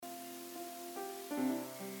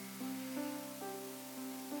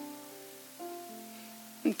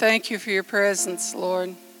And thank you for your presence,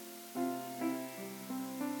 Lord.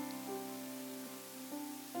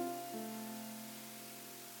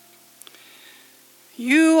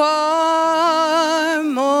 You are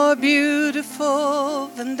more beautiful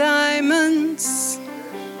than diamonds.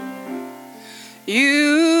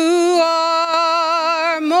 You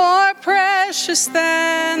are more precious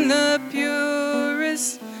than the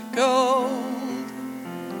purest gold.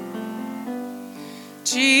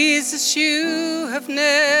 Jesus, you have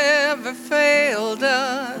never failed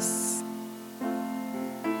us.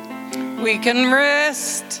 We can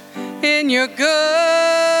rest in your goodness,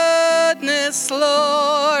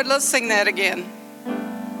 Lord. Let's sing that again.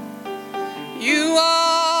 You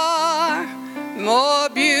are more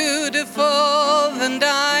beautiful than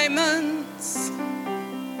diamonds.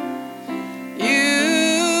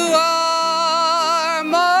 You are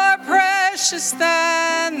more precious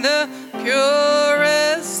than the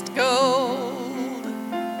purest gold.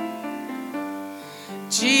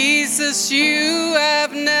 Jesus, you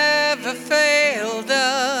have never failed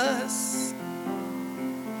us.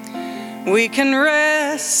 We can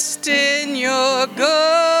rest in your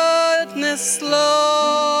goodness, Lord.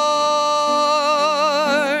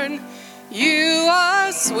 You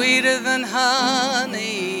are sweeter than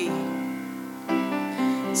honey,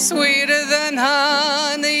 sweeter than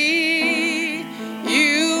honey.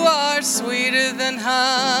 You are sweeter than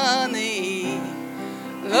honey,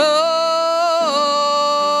 Lord.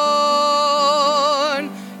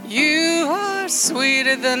 You are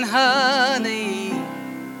sweeter than honey,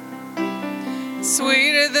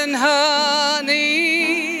 sweeter than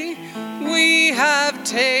honey. We have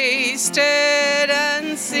tasted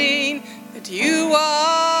and seen that you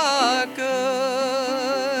are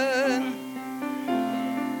good.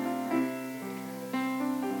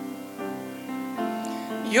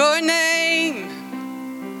 Your name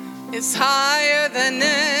is higher than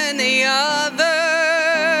any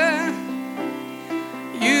other.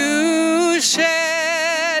 You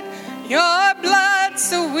shed your blood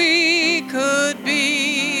so we could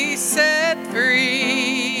be set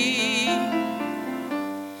free.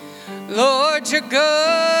 Lord, your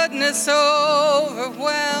goodness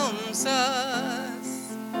overwhelms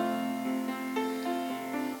us.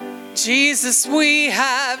 Jesus, we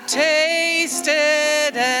have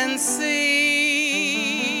tasted and seen.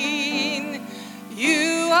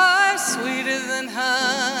 You are sweeter than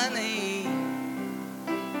honey,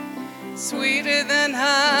 sweeter than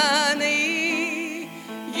honey.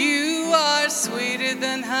 You are sweeter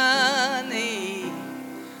than honey,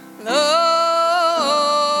 Lord.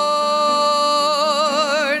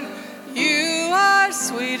 You are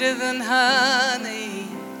sweeter than honey,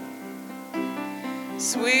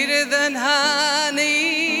 sweeter than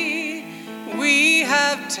honey. We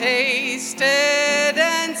have tasted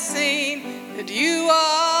and seen that you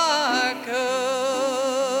are good.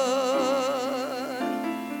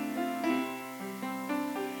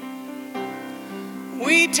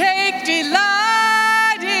 We take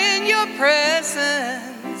delight in your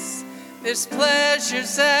presence. There's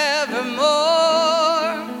pleasures evermore.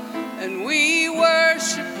 And we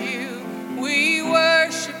worship you,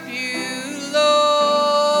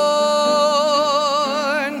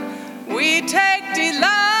 Lord. We take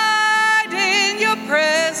delight in your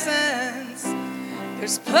presence.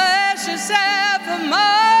 There's pleasures evermore.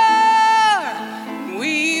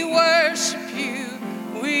 We worship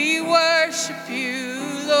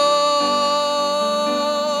you, Lord.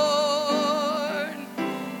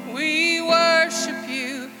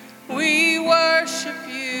 We worship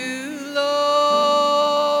you, Lord.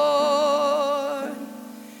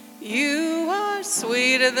 You are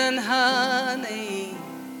sweeter than honey,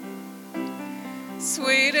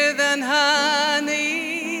 sweeter than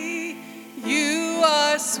honey. You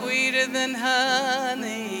are sweeter than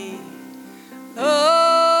honey, Lord.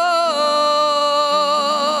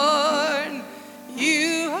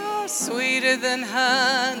 You are sweeter than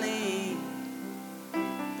honey,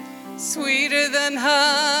 sweeter than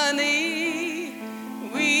honey.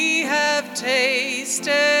 We have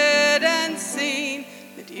tasted and seen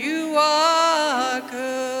that you are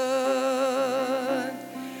good.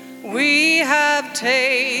 We have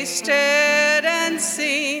tasted and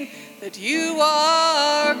seen that you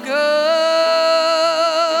are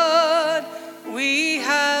good. We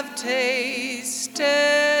have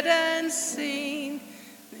tasted and seen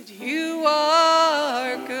that you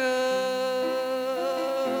are good.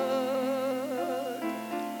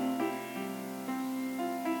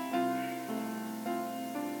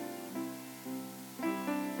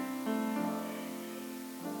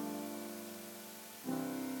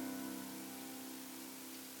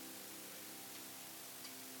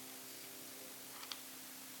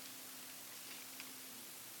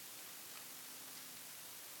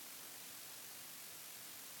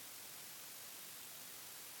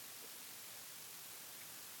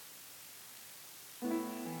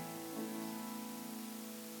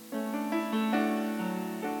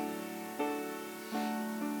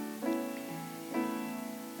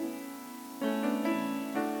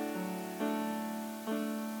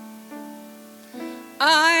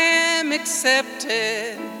 am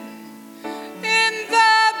accepted in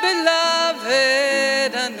the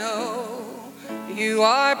beloved. I know you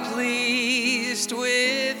are pleased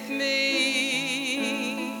with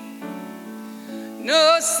me.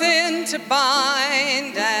 No sin to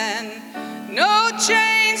bind and no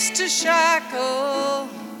chains to shackle.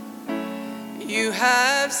 You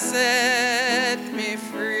have set me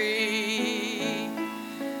free.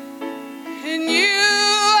 In you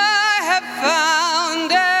I have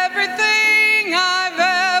found everything I've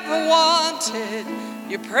ever wanted.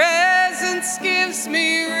 Your presence gives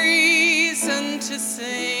me reason to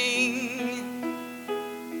sing.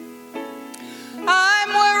 I'm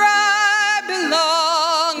where I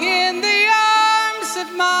belong in the arms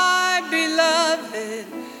of my beloved.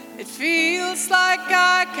 It feels like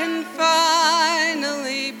I can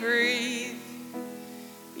finally breathe.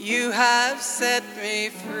 You have set me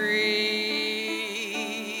free.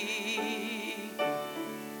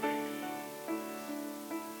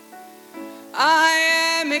 I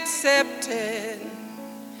am accepted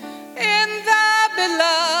in the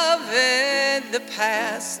beloved. The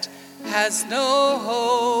past has no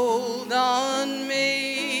hold on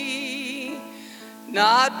me.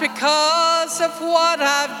 Not because of what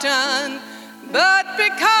I've done, but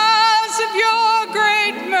because of your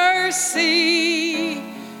great mercy.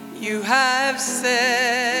 You have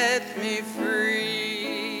set me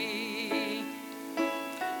free.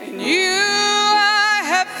 In you I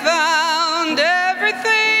have found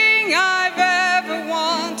everything I've ever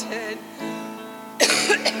wanted.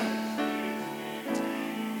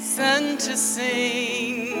 Sun to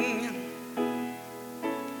sing.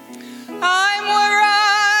 I'm where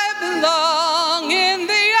I belong in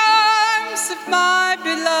the arms of my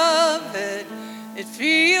beloved. It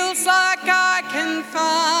feels like I can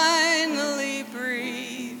finally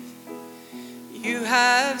breathe. You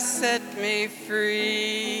have set me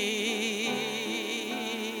free.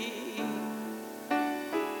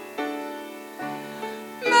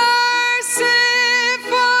 Merciful,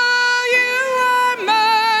 you are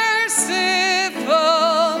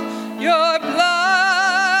merciful. Your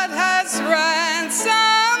blood has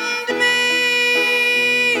ransomed me.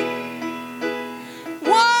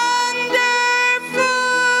 Wonderful,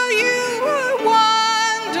 you are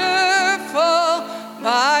wonderful.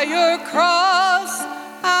 By your cross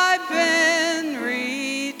I've been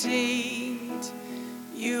redeemed.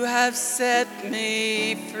 You have set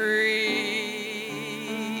me free.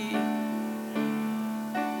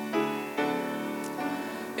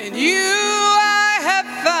 In you I have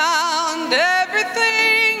found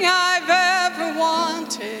everything I've ever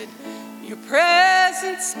wanted. Your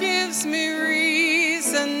presence gives me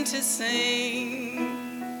reason to sing.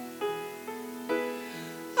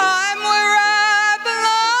 I'm where I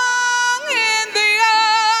belong in the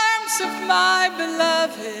arms of my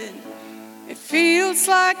beloved. It feels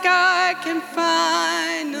like I can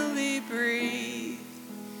finally breathe.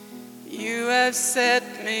 You have set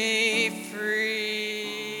me free.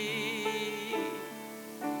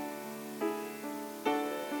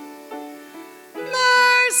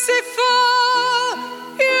 Merciful,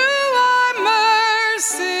 you are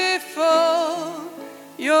merciful.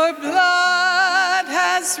 Your blood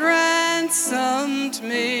has ransomed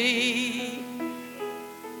me.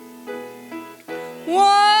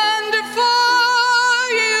 Wonderful,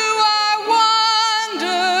 you are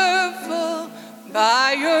wonderful.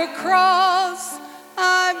 By your cross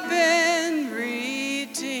I've been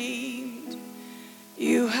redeemed.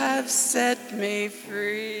 You have set me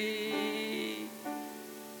free.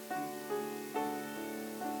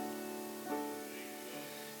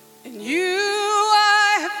 In you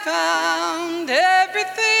I have found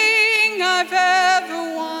everything I've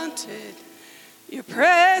ever wanted. Your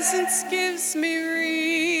presence gives me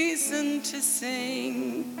reason to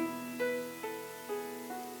sing.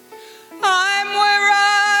 I'm where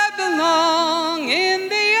I belong in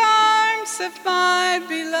the arms of my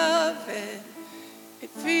beloved. It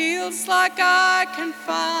feels like I can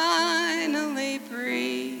finally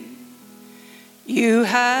breathe. You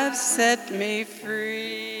have set me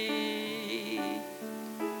free.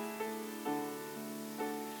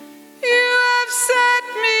 You have set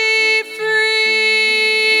me free.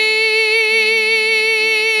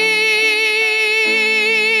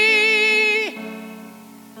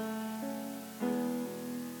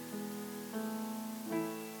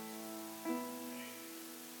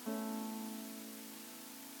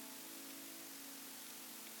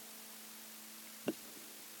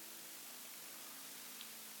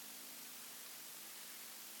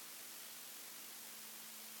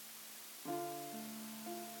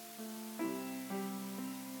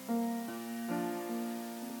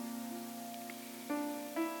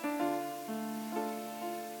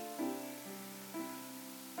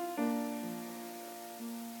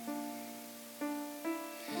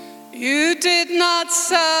 You did not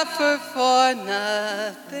suffer for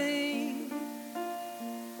nothing.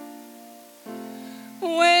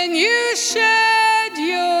 When you shed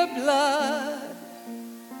your blood,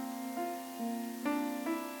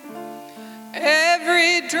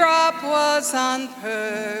 every drop was on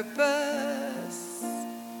purpose.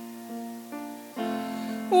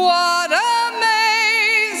 What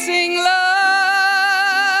amazing love!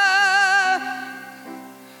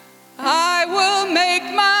 I will make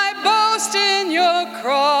my boast in your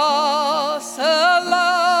cross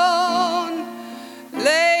alone,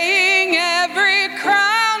 laying every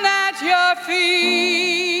crown at your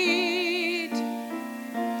feet.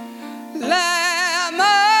 Lamb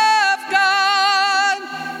of God,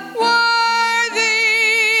 worthy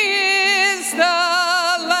is the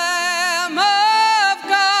Lamb of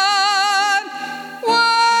God,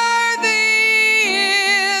 worthy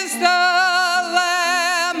is the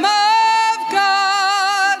Lamb of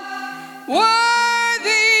God, worthy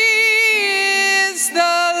is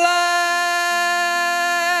the Lamb.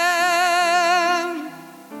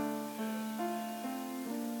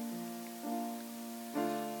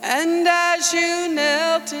 And as you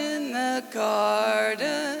knelt in the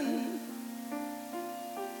garden,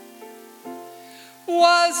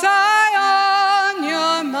 was I on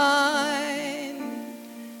your mind?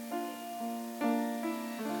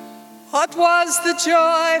 What was the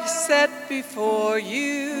joy set before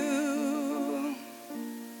you?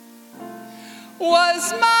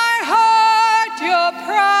 Was my heart your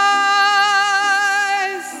prize?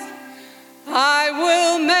 I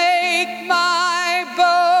will make my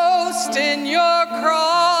boast in your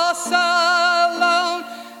cross alone,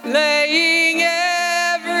 laying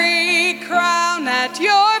every crown at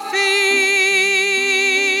your feet.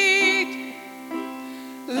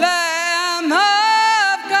 Lamb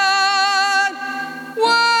of God,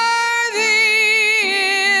 worthy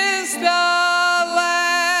is the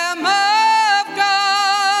Lamb of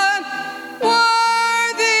God,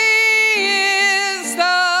 worthy is the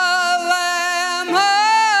Lamb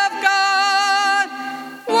of God,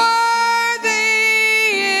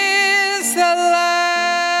 worthy is the Lamb.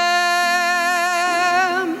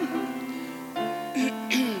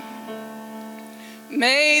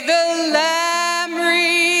 May the Lamb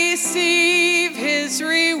receive his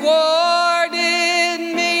reward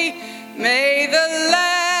in me. May the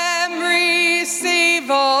Lamb receive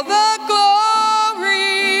all the glory.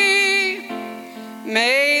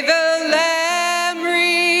 May the Lamb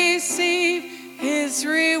receive his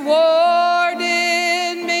reward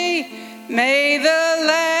in me. May the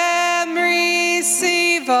Lamb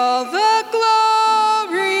receive all the glory.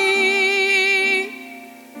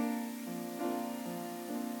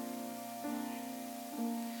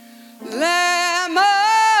 Lamb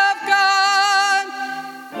of God,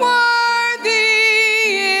 worthy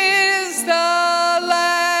is the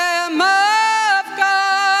Lamb of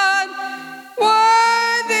God,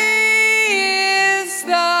 worthy is the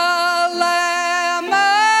Lamb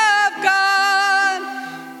of God,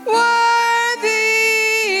 worthy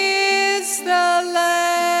is the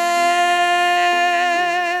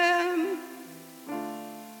Lamb,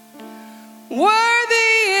 worthy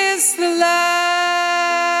is the Lamb.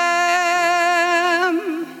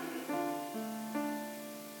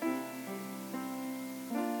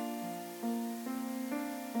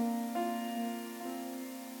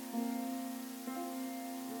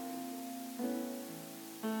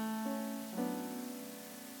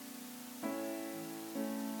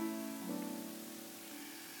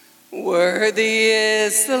 Worthy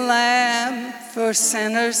is the Lamb for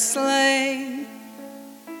sinners slain.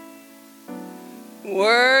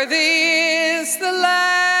 Worthy is the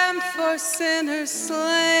Lamb for sinners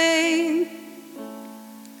slain.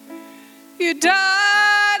 You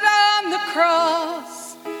died on the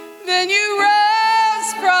cross, then you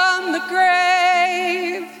rose from the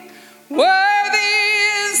grave. Worthy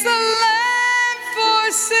is the Lamb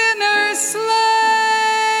for sinners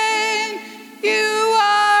slain. You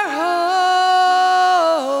are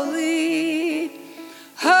holy,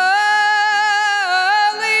 holy,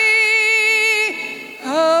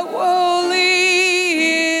 holy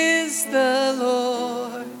is the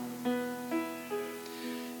Lord.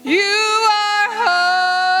 You are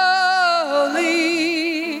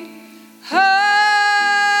holy,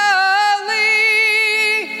 holy,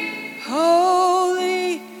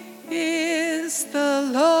 holy is the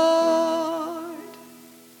Lord.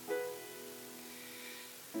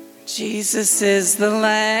 Jesus is the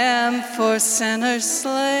Lamb for sinners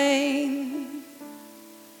slain.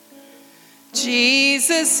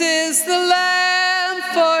 Jesus is the Lamb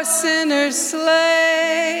for sinners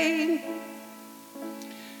slain.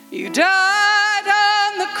 You died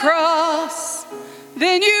on the cross.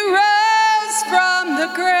 then you rose from the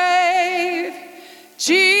grave.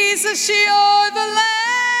 Jesus, you're the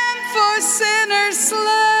Lamb for sinners slain,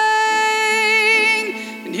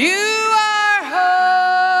 and you are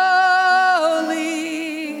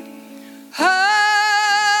holy, holy,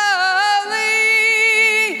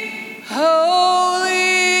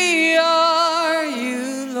 holy are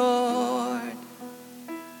you, Lord.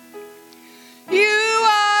 You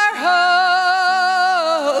are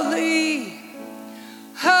holy,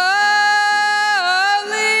 holy,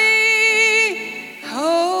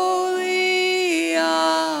 holy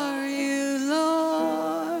are you,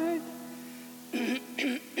 Lord.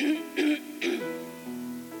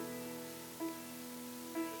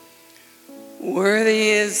 Worthy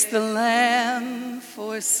is the Lamb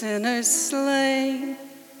for sinners slain.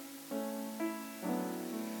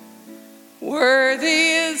 Worthy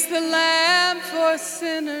is the Lamb for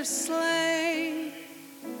sinners slain.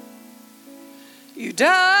 You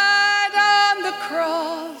died on the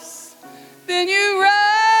cross, then you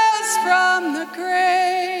rose from the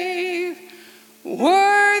grave.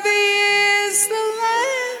 Worthy is the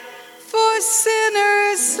Lamb for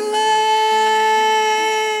sinners slain.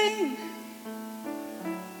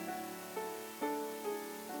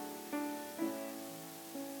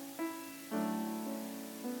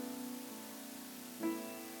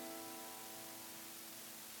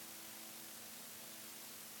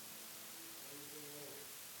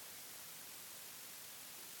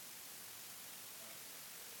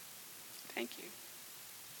 Thank you.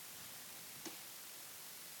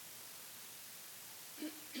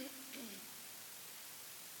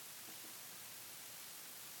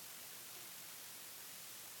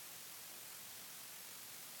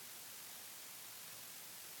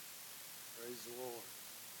 Praise the Lord.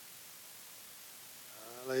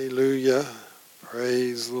 Hallelujah.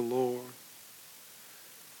 Praise the Lord.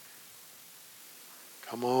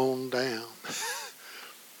 Come on down.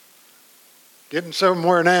 Getting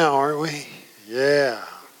somewhere now, aren't we? Yeah.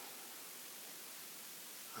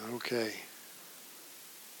 Okay.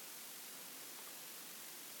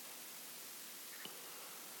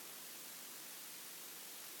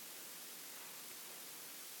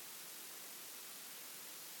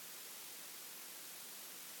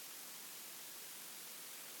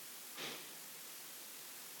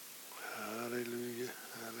 Hallelujah.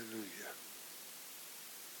 Hallelujah.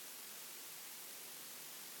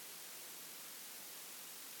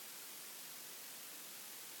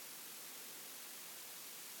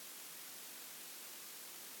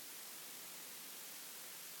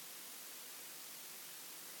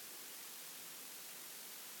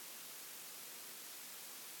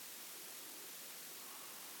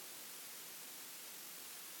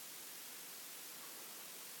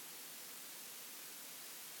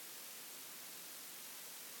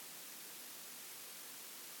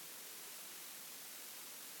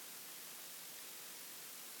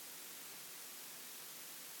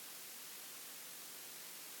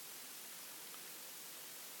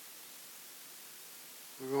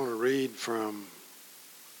 We're going to read from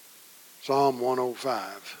Psalm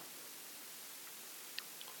 105.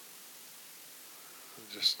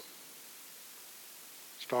 I'll just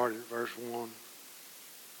start at verse 1.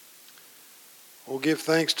 Oh, give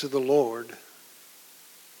thanks to the Lord.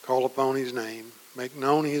 Call upon his name. Make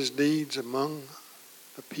known his deeds among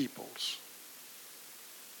the peoples.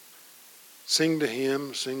 Sing to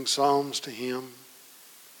him. Sing psalms to him.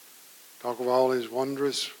 Talk of all his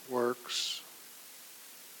wondrous works.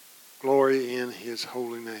 Glory in his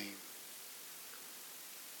holy name.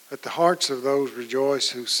 Let the hearts of those rejoice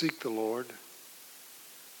who seek the Lord.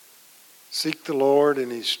 Seek the Lord in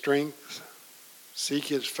his strength. Seek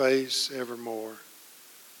his face evermore.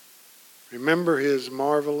 Remember his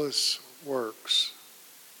marvelous works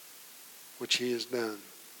which he has done,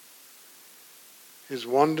 his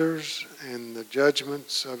wonders and the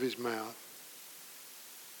judgments of his mouth.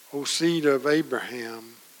 O seed of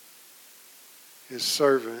Abraham, his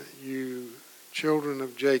servant, you children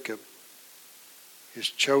of Jacob, his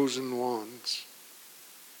chosen ones.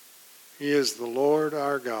 He is the Lord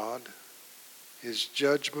our God. His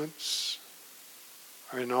judgments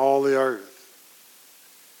are in all the earth.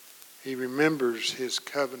 He remembers his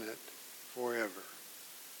covenant forever.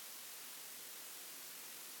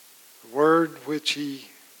 The word which he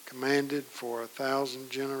commanded for 1,000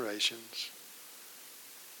 generations,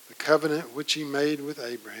 the covenant which he made with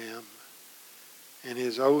Abraham, and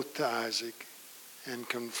his oath to Isaac, and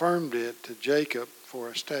confirmed it to Jacob for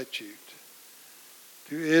a statute,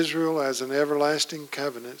 to Israel as an everlasting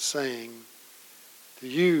covenant, saying, to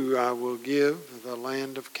you I will give the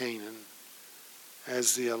land of Canaan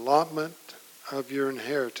as the allotment of your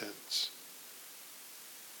inheritance.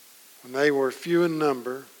 when they were few in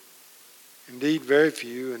number, indeed very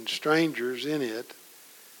few, and strangers in it,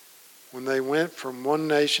 when they went from one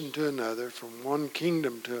nation to another, from one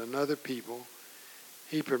kingdom to another people,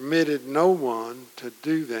 he permitted no one to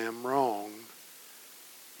do them wrong.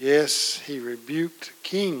 Yes, he rebuked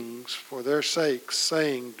kings for their sakes,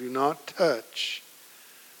 saying, do not touch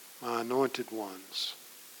my anointed ones,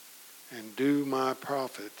 and do my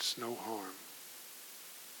prophets no harm.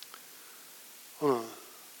 I'm going to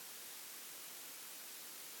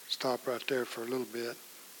stop right there for a little bit.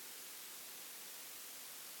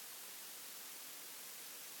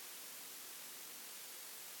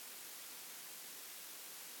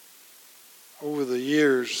 Over the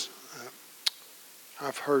years,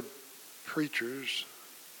 I've heard preachers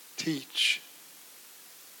teach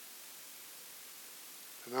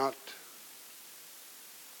to not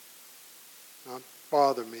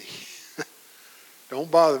bother me.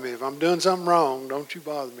 Don't bother me. If I'm doing something wrong, don't you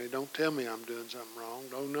bother me. Don't tell me I'm doing something wrong.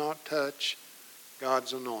 Do not touch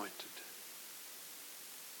God's anointed.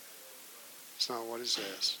 It's not what it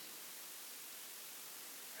says.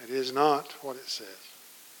 It is not what it says.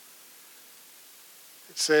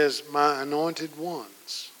 It says, my anointed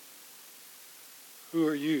ones. Who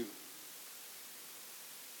are you?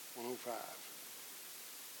 105.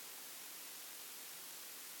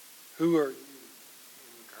 Who are you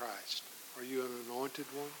in Christ? Are you an anointed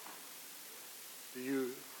one? Do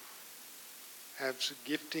you have some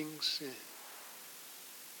giftings?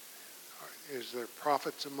 Is there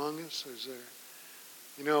prophets among us? Is there,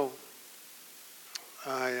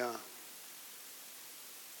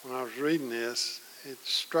 when I was reading this, it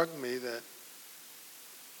struck me that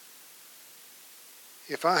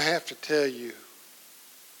if I have to tell you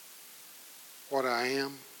what I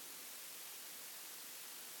am,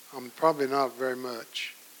 I'm probably not very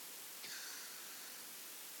much.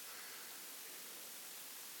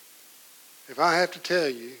 If I have to tell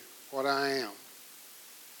you what I am,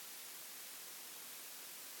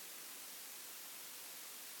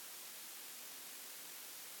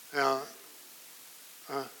 now,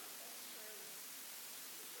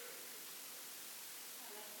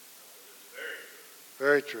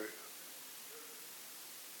 very true.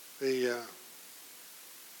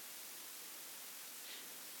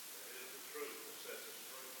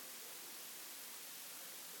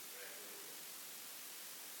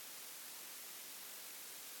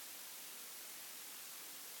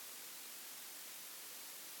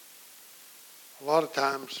 A lot of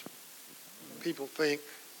times people think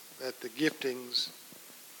that the giftings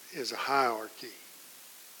is a hierarchy.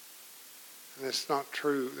 And it's not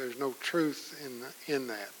true. There's no truth in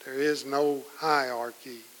that. There is no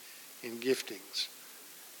hierarchy in giftings.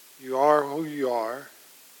 You are who you are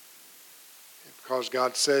because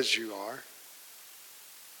God says you are,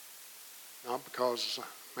 not because it's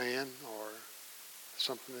a man or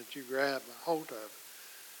something that you grab a hold of.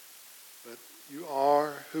 But you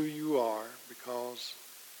are who you are because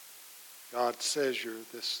God says you're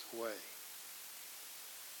this way.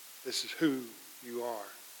 This is who you are.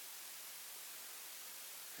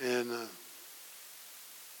 And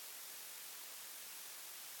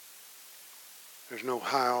there's no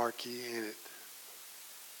hierarchy in it.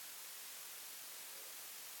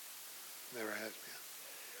 Never has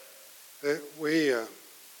been. We,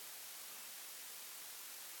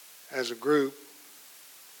 as a group,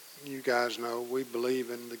 you guys know, we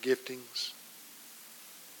believe in the giftings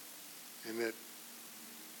and that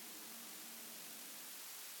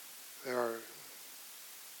there are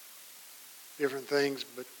different things,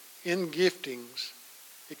 but in giftings,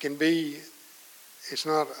 it's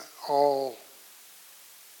not all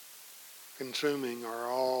consuming or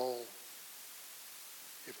all,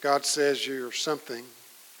 if God says you're something,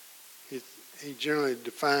 He generally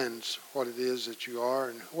defines what it is that you are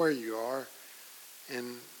and where you are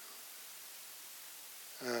and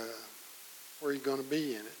where you're going to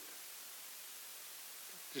be in it.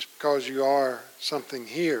 Just because you are something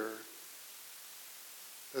here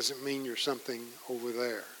doesn't mean you're something over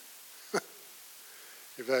there.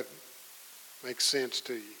 If that makes sense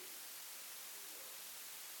to you.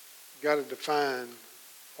 You've got to define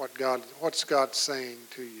what's God saying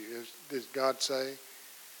to you. Does God say,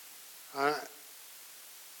 I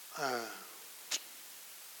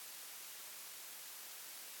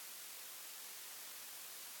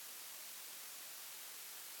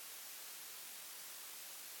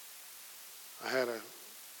had a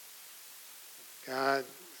guy,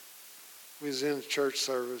 we was in a church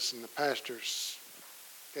service and the pastor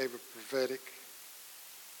gave a prophetic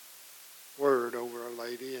word over a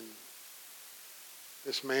lady, and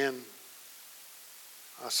this man,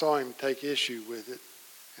 I saw him take issue with it,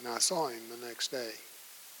 and I saw him the next day.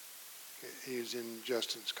 He was in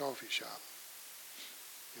Justin's coffee shop.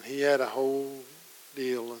 And he had a whole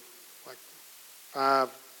deal of like 5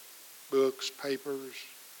 books, papers,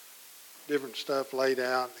 different stuff laid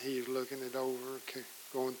out. He was looking it over,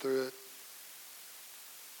 going through it,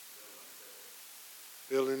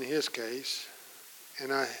 building his case.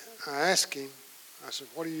 And I asked him, I said,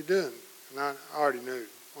 what are you doing? And I already knew.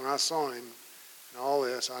 When I saw him and all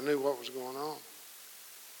this, I knew what was going on.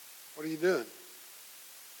 What are you doing?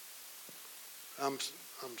 I'm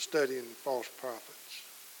studying false prophets.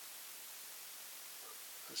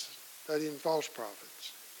 I said, studying false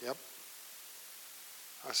prophets. Yep.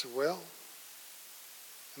 I said, well,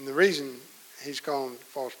 and the reason he's calling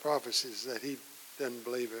false prophets is that he doesn't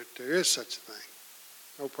believe that there is such a thing.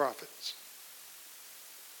 No prophets.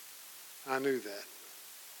 I knew that.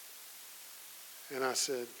 And I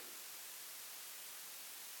said,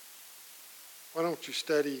 why don't you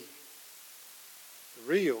study the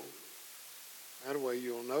real? That way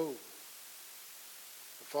you'll know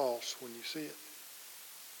the false when you see it.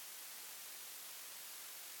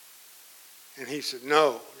 And he said,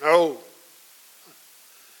 no. And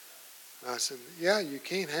I said, yeah, you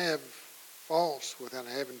can't have false without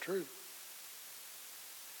having truth.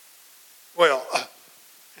 Well,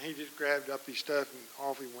 he just grabbed up his stuff and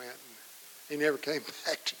off he went. And he never came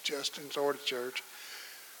back to Justin's or to church.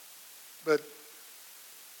 But,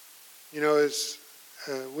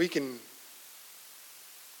 we can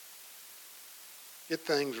get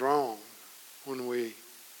things wrong when we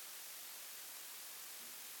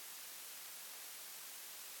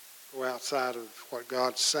go outside of what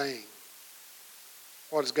God's saying.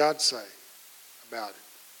 What does God say about it?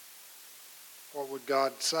 What would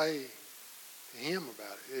God say to him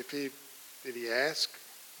about it? Did he ask?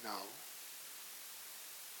 No.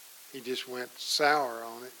 He just went sour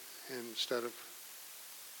on it instead of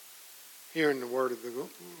hearing the word of the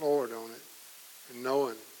Lord on it and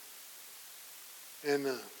knowing. And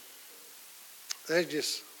there's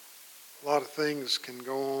just a lot of things can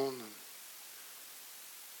go on. And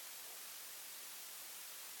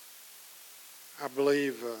I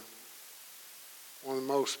believe one of the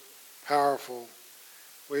most powerful,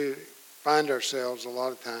 we find ourselves a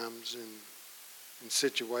lot of times in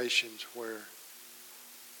situations where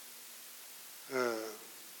a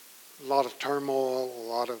lot of turmoil,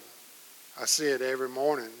 I see it every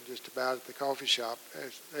morning just about at the coffee shop.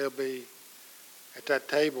 There'll be, at that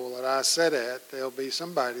table that I sit at, there'll be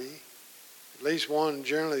somebody, at least one,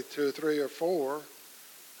 generally 2 or 3 or 4,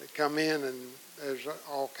 that come in and there's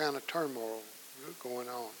all kind of turmoil going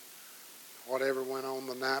on. Whatever went on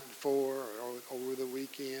the night before or over the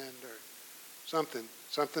weekend or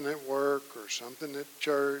something at work or something at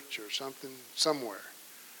church or something somewhere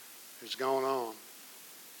is going on.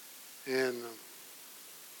 And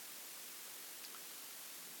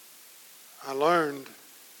I learned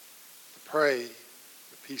to pray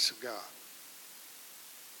the peace of God.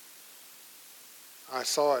 I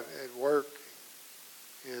saw it at work,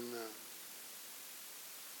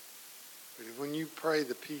 but when you pray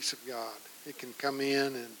the peace of God, it can come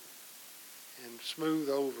in and smooth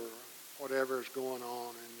over whatever is going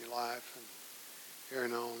on in your life and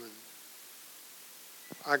carrying on. And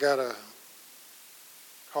I got a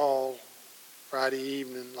call Friday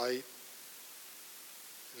evening late.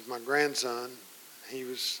 It was my grandson. He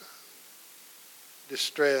was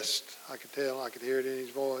distressed. I could tell. I could hear it in his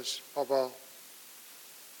voice. Papa,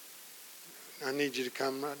 I need you to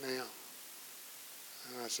come right now.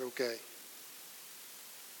 And I said, okay.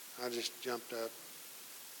 I just jumped up.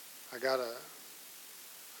 I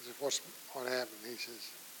said, what happened? He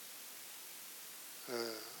says,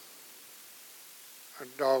 our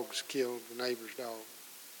dog's killed the neighbor's dog.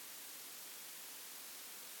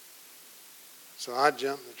 So I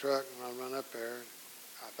jumped in the truck and I run up there.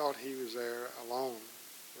 I thought he was there alone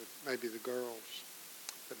with maybe the girls.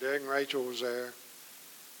 But Derek and Rachel was there.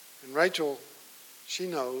 And Rachel, she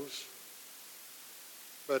knows,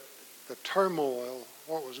 but the turmoil,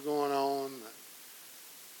 what was going on,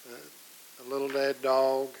 the little dead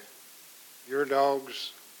dog, your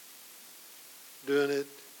dog's doing it,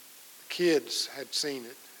 the kids had seen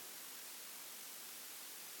it.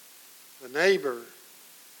 The neighbor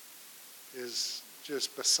is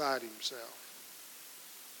just beside himself.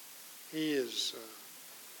 He is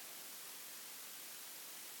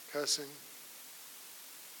cussing,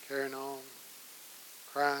 carrying on,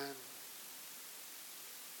 crying.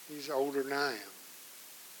 He's older than I am,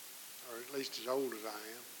 or at least as old as I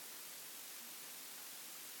am.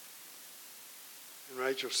 And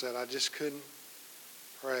Rachel said, I just couldn't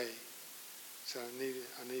pray. She said, I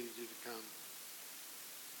needed you to come.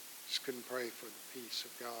 Just couldn't pray for the peace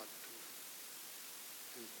of God.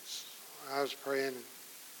 And I was praying, and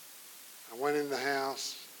I went in the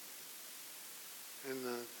house, and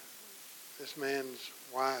this man's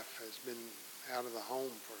wife has been out of the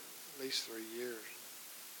home for at least 3 years.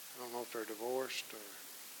 I don't know if they're divorced or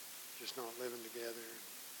just not living together.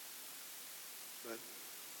 But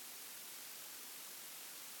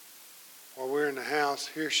while we're in the house,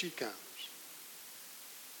 here she comes.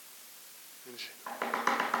 And she,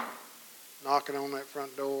 knocking on that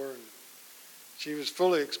front door, and she was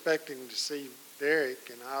fully expecting to see Derek,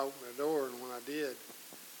 and I opened the door, and when I did,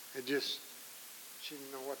 she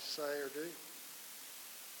didn't know what to say or do.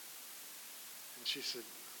 And she said,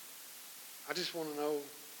 I just want to know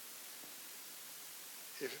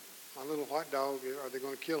if my little white dog, are they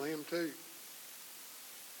going to kill him too?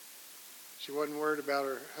 She wasn't worried about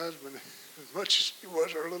her husband as much as she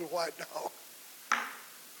was her little white dog.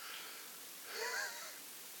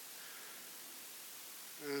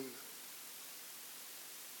 And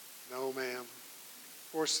no, ma'am.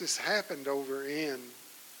 Of course, this happened over in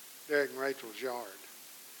Derek and Rachel's yard.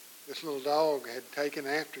 This little dog had taken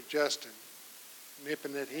after Justin,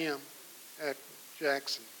 nipping at him, at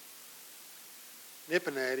Jackson,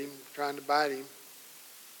 nipping at him, trying to bite him,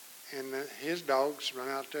 and his dogs run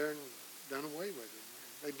out there and done away with him.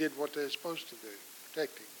 They did what they're supposed to do,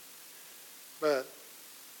 protect him. But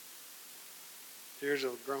here's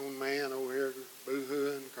a grown man over here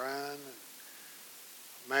boo-hooing, crying, and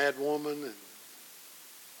a mad woman, and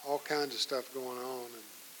all kinds of stuff going on. And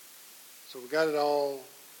so we got it all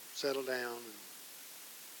settled down,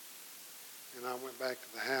 and I went back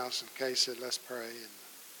to the house, and Kay said, let's pray. And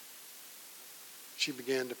she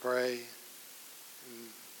began to pray. And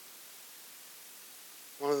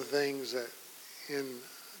one of the things that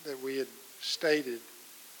we had stated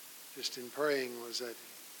just in praying was that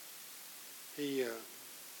he,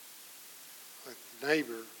 like the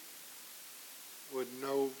neighbor, would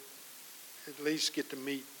know, at least get to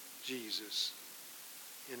meet Jesus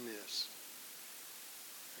in this.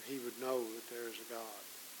 And he would know that there is a God.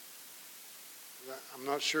 I'm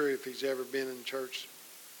not sure if he's ever been in church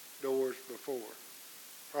doors before.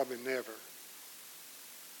 Probably never.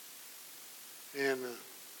 And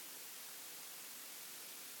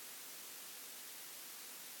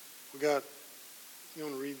we got, you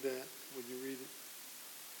want to read that? Would you read it?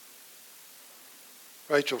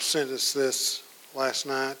 Rachel sent us this last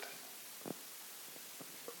night.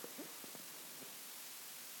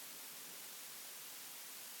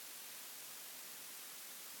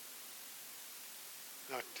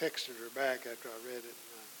 I texted her back after I read it.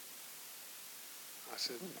 And I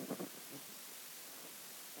said,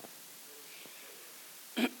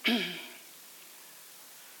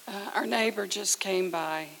 our neighbor just came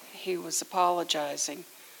by. He was apologizing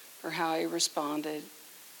for how he responded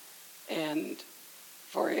and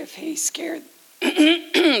for if he scared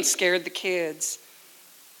the kids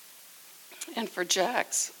and for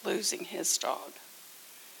Jax losing his dog.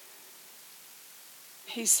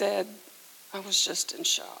 He said, I was just in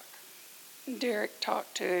shock. Derek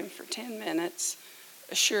talked to him for 10 minutes,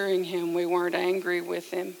 assuring him we weren't angry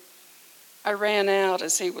with him. I ran out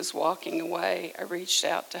as he was walking away. I reached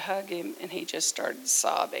out to hug him, and he just started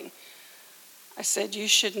sobbing. I said, you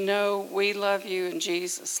should know we love you and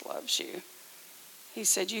Jesus loves you. He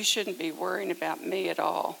said, you shouldn't be worrying about me at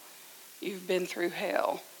all. You've been through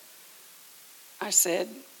hell. I said,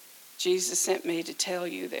 Jesus sent me to tell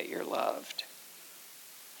you that you're loved.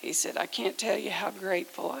 He said, I can't tell you how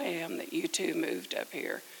grateful I am that you two moved up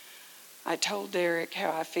here. I told Derek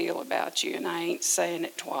how I feel about you, and I ain't saying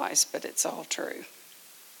it twice, but it's all true.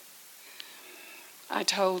 I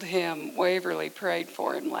told him Waverly prayed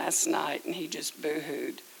for him last night, and he just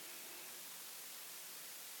boo-hooed.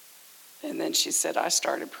 And then she said, I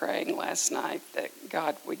started praying last night that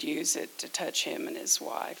God would use it to touch him and his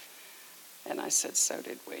wife. And I said, so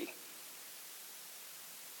did we.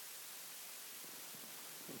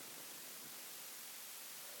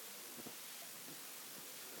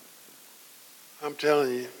 I'm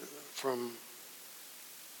telling you,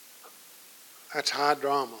 that's high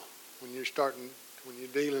drama when you're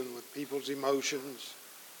dealing with people's emotions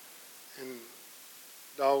and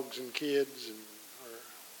dogs and kids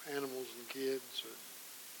or animals and kids.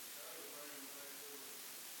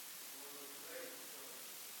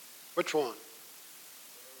 Which one?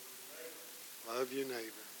 Love your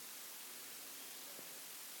neighbor.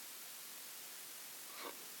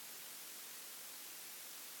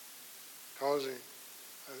 Causing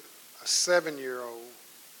a 7-year-old,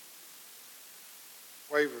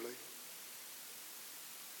 Waverly,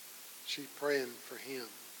 she's praying for him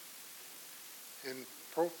and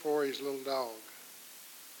for his little dog.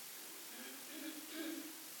 I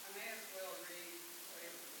may as well read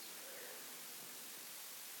Waverly's prayer.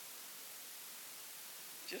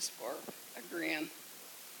 just for a grin.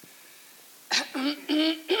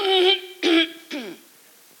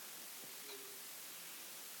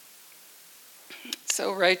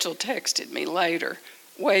 So Rachel texted me later,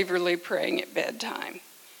 Waverly praying at bedtime.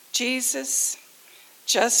 Jesus,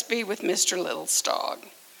 just be with Mr. Little's dog.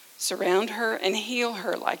 Surround her and heal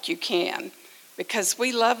her like you can, because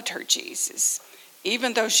we loved her, Jesus,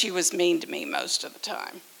 even though she was mean to me most of the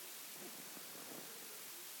time.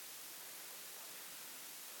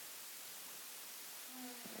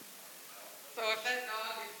 So if that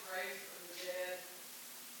dog is raised from the dead,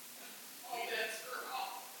 all bets are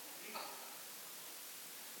off.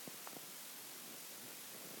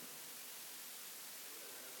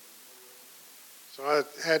 So I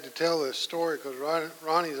had to tell this story because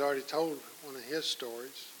Ronnie's already told one of his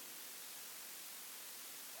stories.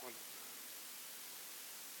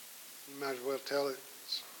 You might as well tell it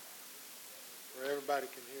where everybody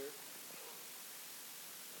can hear it.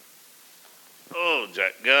 Oh,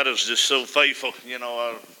 Jack, God is just so faithful. You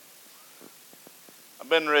know, I've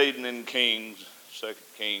been reading in Kings, 2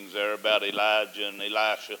 Kings there about Elijah and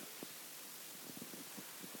Elisha.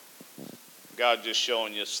 God just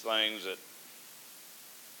showing you things that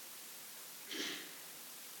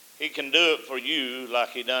he can do it for you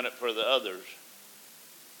like he done it for the others.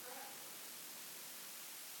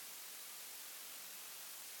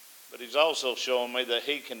 But he's also showing me that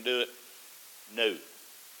he can do it new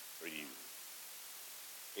for you.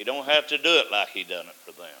 He don't have to do it like he done it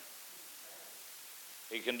for them.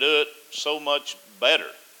 He can do it so much better.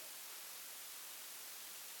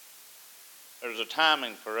 There's a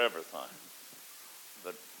timing for everything.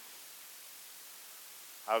 But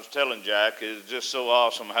I was telling Jack, it's just so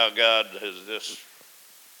awesome how God has just,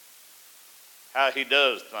 how he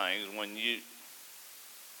does things when you,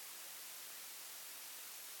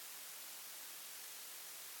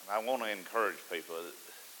 and I want to encourage people,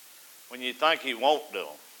 when you think he won't do them,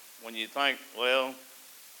 when you think, well,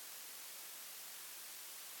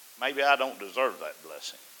 maybe I don't deserve that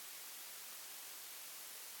blessing.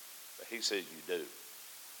 But he says you do.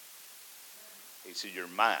 He said, you're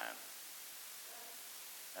mine.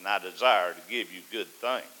 And I desire to give you good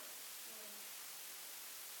things.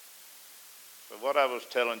 So what I was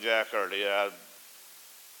telling Jack earlier, I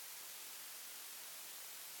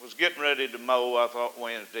was getting ready to mow. I thought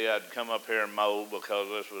Wednesday I'd come up here and mow because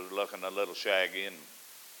this was looking a little shaggy and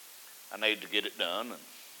I need to get it done. And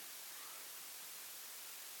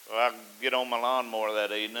so I get on my lawnmower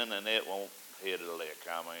that evening and it won't hit a lick.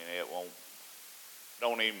 I mean, it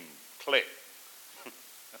don't even click.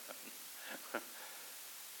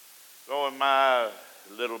 So in my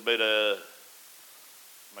little bit of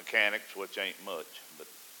mechanics, which ain't much, but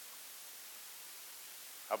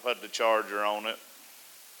I put the charger on it.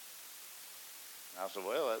 I said,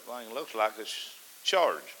 well, that thing looks like it's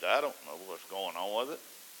charged. I don't know what's going on with it.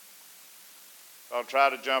 So I tried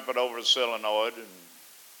to jump it over the solenoid, and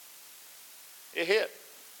it hit.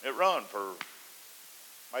 It run for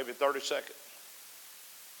maybe 30 seconds.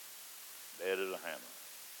 Dead as a hammer.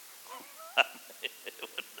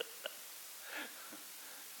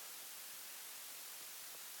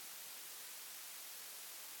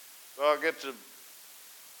 So I get to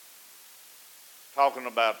talking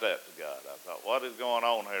about that to God. I thought, what is going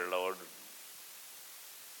on here, Lord?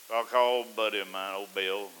 So I called a buddy of mine, old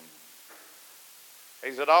Bill.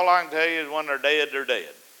 And he said, all I can tell you is when they're dead, they're dead.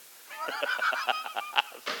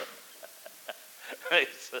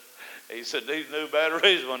 He said, these new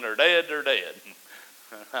batteries, when they're dead, they're dead.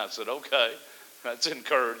 I said, okay, that's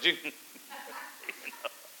encouraging.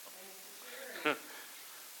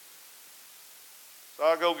 So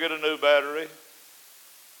I go get a new battery.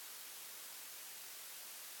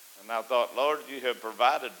 And I thought, Lord, you have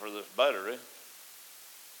provided for this battery.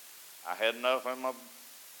 I had enough in my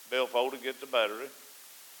billfold to get the battery,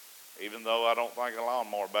 even though I don't think a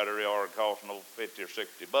lawnmower battery ought to cost no $50 or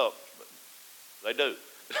 $60, but they do.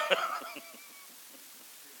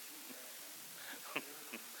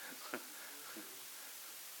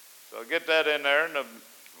 So I get that in there, and the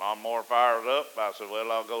lawnmower fires up. I said,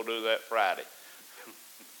 well, I'll go do that Friday.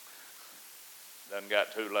 Done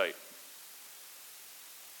got too late.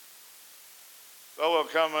 So we'll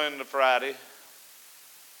come into Friday.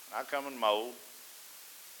 I come and mow,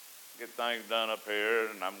 get things done up here,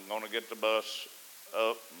 and I'm going to get the bus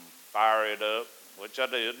up and fire it up, which I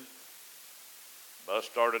did. Bus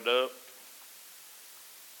started up.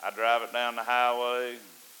 I drive it down the highway,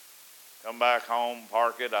 come back home,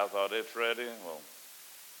 park it. I thought it's ready. Well,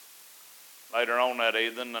 later on that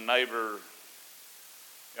evening, the neighbor,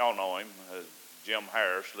 y'all know him, Jim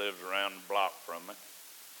Harris, lives around the block from me.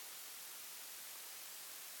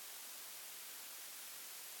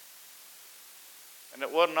 And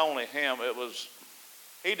it wasn't only him,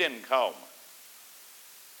 he didn't call me.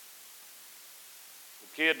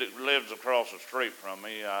 The kid that lives across the street from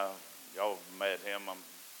me, y'all have met him, I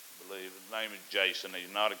believe. His name is Jason.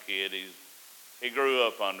 He's not a kid. He grew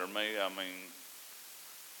up under me. I mean,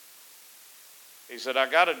 he said, I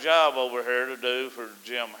got a job over here to do for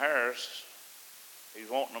Jim Harris. He's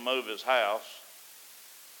wanting to move his house.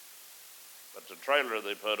 But the trailer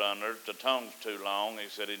they put under it, the tongue's too long. He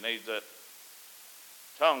said he needs that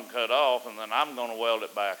tongue cut off, and then I'm going to weld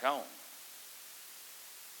it back on.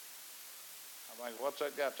 I think, what's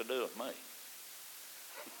that got to do with me?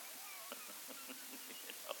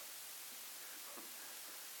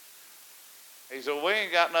 He said, we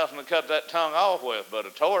ain't got nothing to cut that tongue off with but a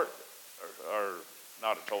torch, or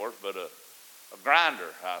not a torch, but a grinder.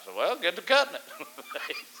 I said, well, get to cutting it.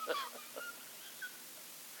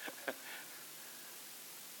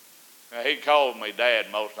 Now, he called me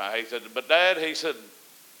Dad most of the time. He said, but Dad, he said,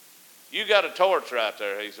 you got a torch right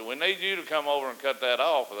there. He said, we need you to come over and cut that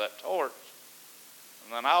off with that torch,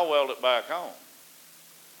 and then I'll weld it back on.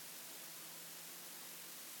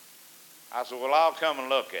 I said, well, I'll come and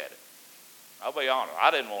look at it. I'll be honest,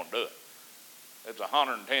 I didn't want to do it. It's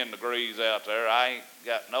 110 degrees out there. I ain't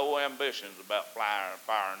got no ambitions about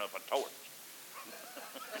firing up a torch.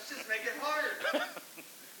 Let's just make it harder.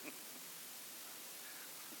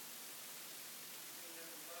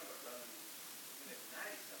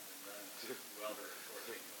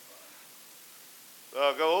 So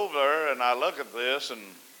I go over there and I look at this, and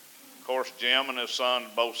of course Jim and his son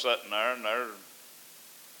both sitting there, and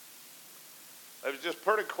they was just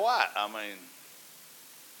pretty quiet. I mean,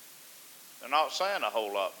 they're not saying a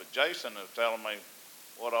whole lot, but Jason is telling me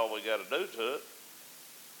what all we got to do to it.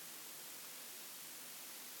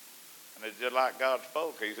 And it's just like God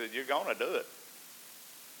spoke. He said, you're going to do it.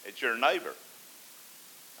 It's your neighbor.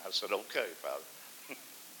 I said, okay, Father.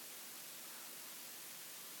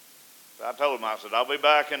 So I told him, I said, I'll be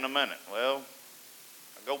back in a minute. Well,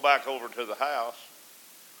 I go back over to the house,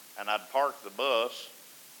 and I'd parked the bus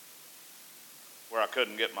where I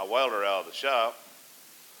couldn't get my welder out of the shop.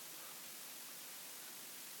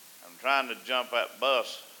 I'm trying to jump that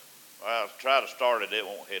bus. Well, I try to start it, it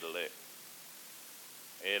won't hit a lick.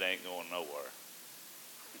 It ain't going nowhere.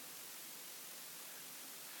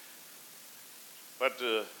 Put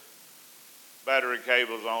the battery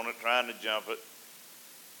cables on it, trying to jump it.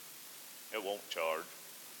 It won't charge.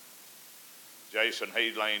 Jason,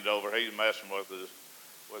 he leaned over, he's messing with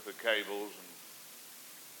the cables,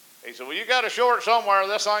 and he said, well, you got a short somewhere,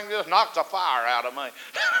 this thing just knocked the fire out of me.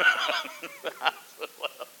 I said,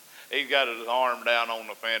 well, he's got his arm down on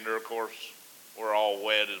the fender. Of course, we're all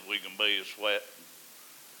wet as we can be, sweat.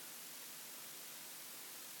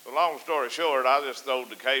 So long story short, I just throwed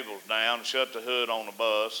the cables down, shut the hood on the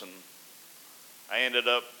bus, and I ended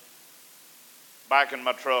up backing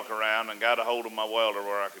my truck around and got a hold of my welder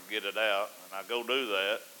where I could get it out. And I go do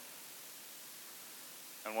that.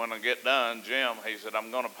 And when I get done, Jim, he said,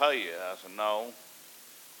 I'm going to pay you. I said, no.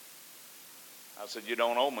 I said, you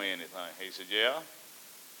don't owe me anything. He said, yeah.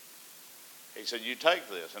 He said, you take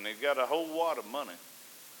this. And he got a whole wad of money.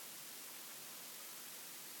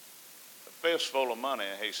 A fistful of money.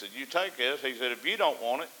 And he said, you take this. He said, if you don't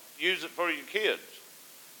want it, use it for your kids.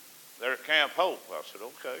 They're at Camp Hope. I said,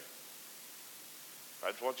 okay.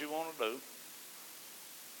 That's what you want to do.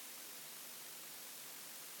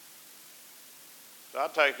 So I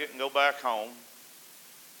take it and go back home.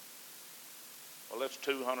 Well, that's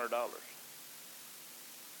 $200. I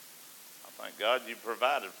thank God you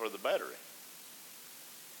provided for the battery.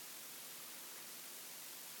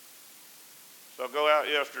 So I go out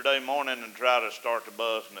yesterday morning and try to start the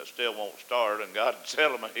bus, and it still won't start. And God's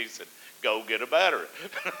telling me, he said, go get a battery.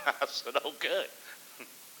 I said, okay.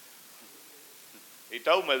 He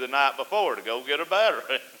told me the night before to go get a battery.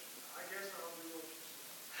 I guess I'll do what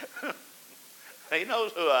you say. He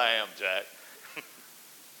knows who I am, Jack.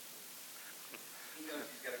 He knows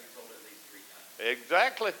he's got to be told at least 3 times.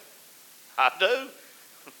 Exactly. I do.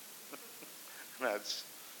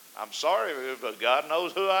 I'm sorry, but God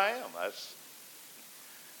knows who I am.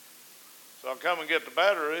 So I come and get the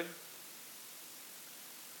battery.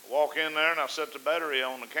 Walk in there and I set the battery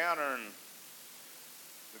on the counter, and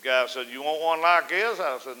the guy said, you want one like this?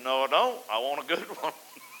 I said, no, I don't. I want a good one.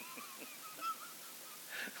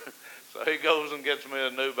 So he goes and gets me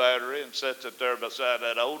a new battery and sets it there beside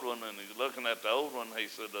that old one, and he's looking at the old one. He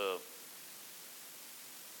said,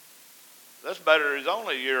 this battery's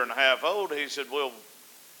only 1.5 years old. He said, we'll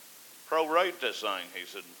prorate this thing. He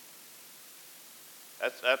said,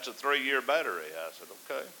 that's a 3-year battery. I said,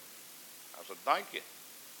 okay. I said, thank you.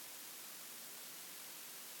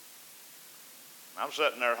 I'm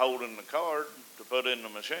sitting there holding the card to put in the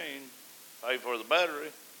machine, pay for the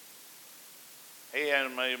battery. He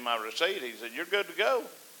handed me my receipt. He said, "You're good to go."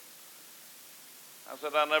 I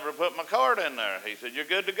said, "I never put my card in there." He said, "You're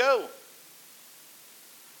good to go."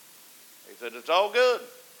 He said, "It's all good."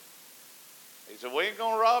 He said, "We ain't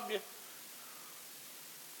going to rob you."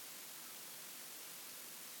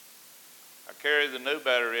 I carried the new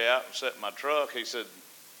battery out and set in my truck. He said,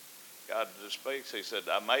 God just speaks. He said,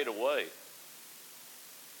 "I made a way."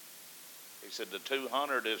 He said, "The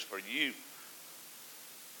 200 is for you."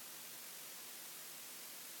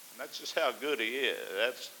 And that's just how good he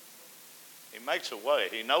is. He makes a way.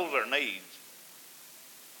 He knows our needs.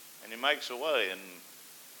 And he makes a way. And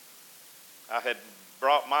I had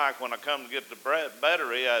brought Mike, when I come to get the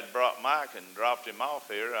battery, I had brought Mike and dropped him off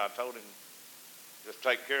here. I told him, just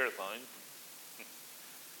take care of things.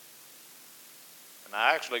 And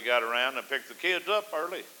I actually got around and picked the kids up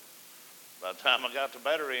early. By the time I got the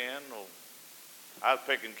battery in, well, I was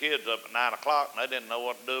picking kids up at 9 o'clock, and they didn't know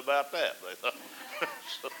what to do about that. They thought,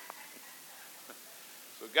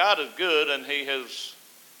 so God is good, and He has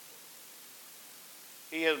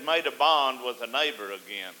made a bond with a neighbor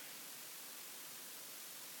again,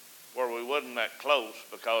 where we wasn't that close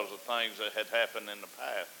because of things that had happened in the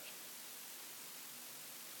past.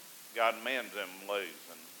 God mends them ways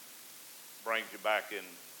and brings you back in.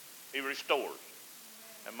 He restores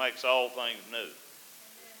and makes all things new.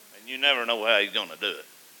 And you never know how He's going to do it.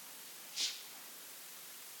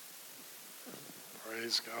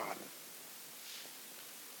 Praise God.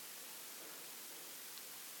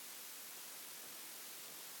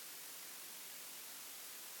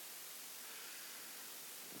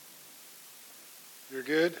 You're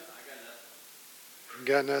good? I got nothing. You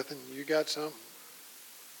got nothing? You got something?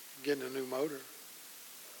 Getting a new motor.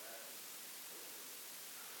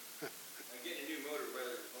 I'm getting a new motor,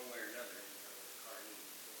 whether it's one way or another. The car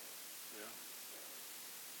needs. Yeah.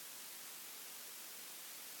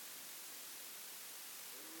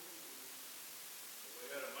 We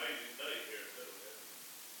had an amazing day here, too.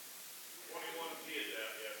 21 kids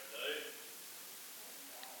out yesterday.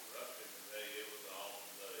 Rusty can tell you it was an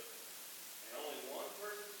awesome day. And only one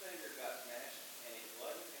person's finger got smashed, and it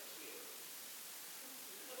wasn't a kid.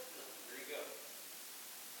 There you go.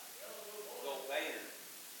 Little Boehner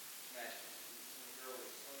smashed it. Some girl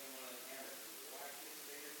was swinging one of the cameras with the white kid's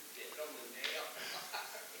finger, dipped on the nail.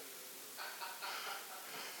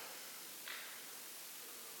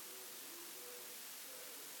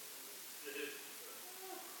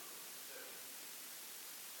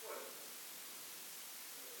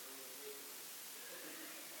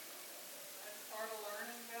 That's part of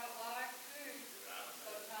learning about life too.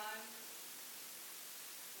 Sometimes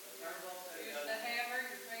Turns off that use the hammer,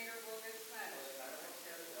 your finger will get smashed.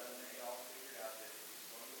 they all figured out that if you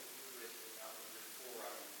swung it with your wrist and not with your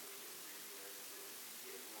forearm and push it through your wrist,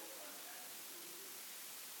 you get more contact.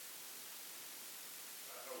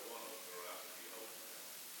 I told one of them, girl, I said, "You hold it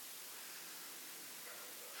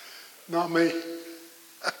down." Not me.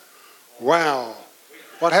 Wow.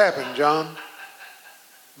 What happened, John?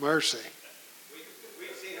 Mercy.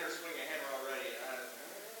 We've seen her swing a hammer already, and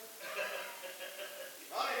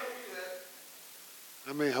Mommy, don't do that.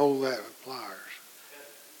 Let me hold that with pliers.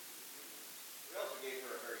 We also gave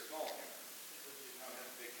her a very small hammer. She don't have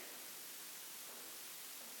a big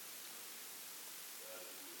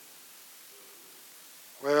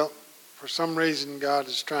hammer. Well, for some reason, God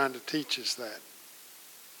is trying to teach us that.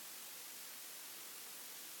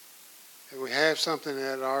 That we have something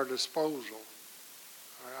at our disposal,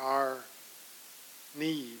 or our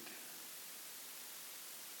need,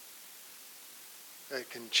 that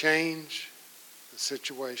can change the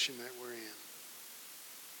situation that we're in.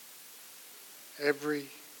 Every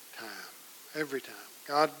time. Every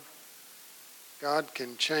time. God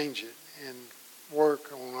can change it and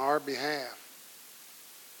work on our behalf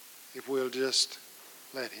if we'll just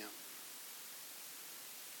let Him.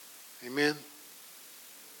 Amen?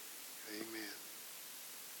 Amen.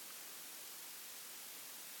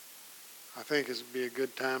 I think this would be a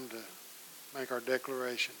good time to make our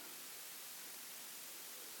declaration.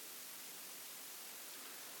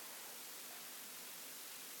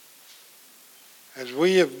 As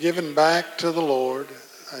we have given back to the Lord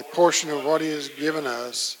a portion of what He has given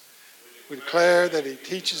us, we declare that He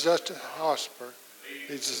teaches us to prosper,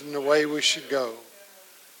 leads us in the way we should go.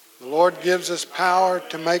 The Lord gives us power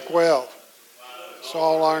to make wealth, so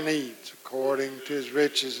all our needs according to His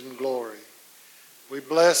riches and glory. We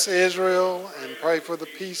bless Israel and pray for the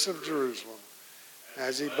peace of Jerusalem.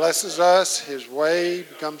 As He blesses us, His way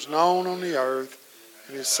becomes known on the earth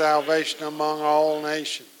and His salvation among all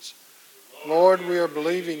nations. Lord, we are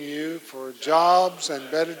believing you for jobs and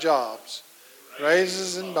better jobs,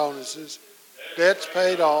 raises and bonuses, debts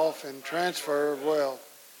paid off, and transfer of wealth,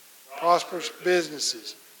 prosperous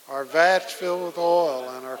businesses, our vats filled with oil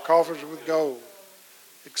and our coffers with gold,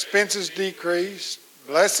 expenses decreased,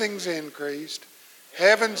 blessings increased,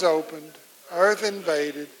 heavens opened, earth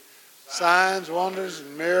invaded, signs, wonders,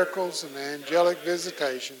 and miracles and angelic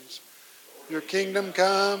visitations. Your kingdom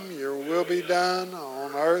come, your will be done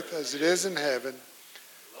on earth as it is in heaven.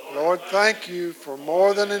 Lord, thank you for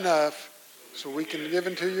more than enough so we can give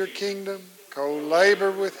into your kingdom,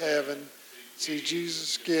 co-labor with heaven, see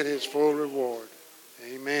Jesus get his full reward.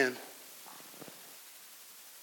 Amen.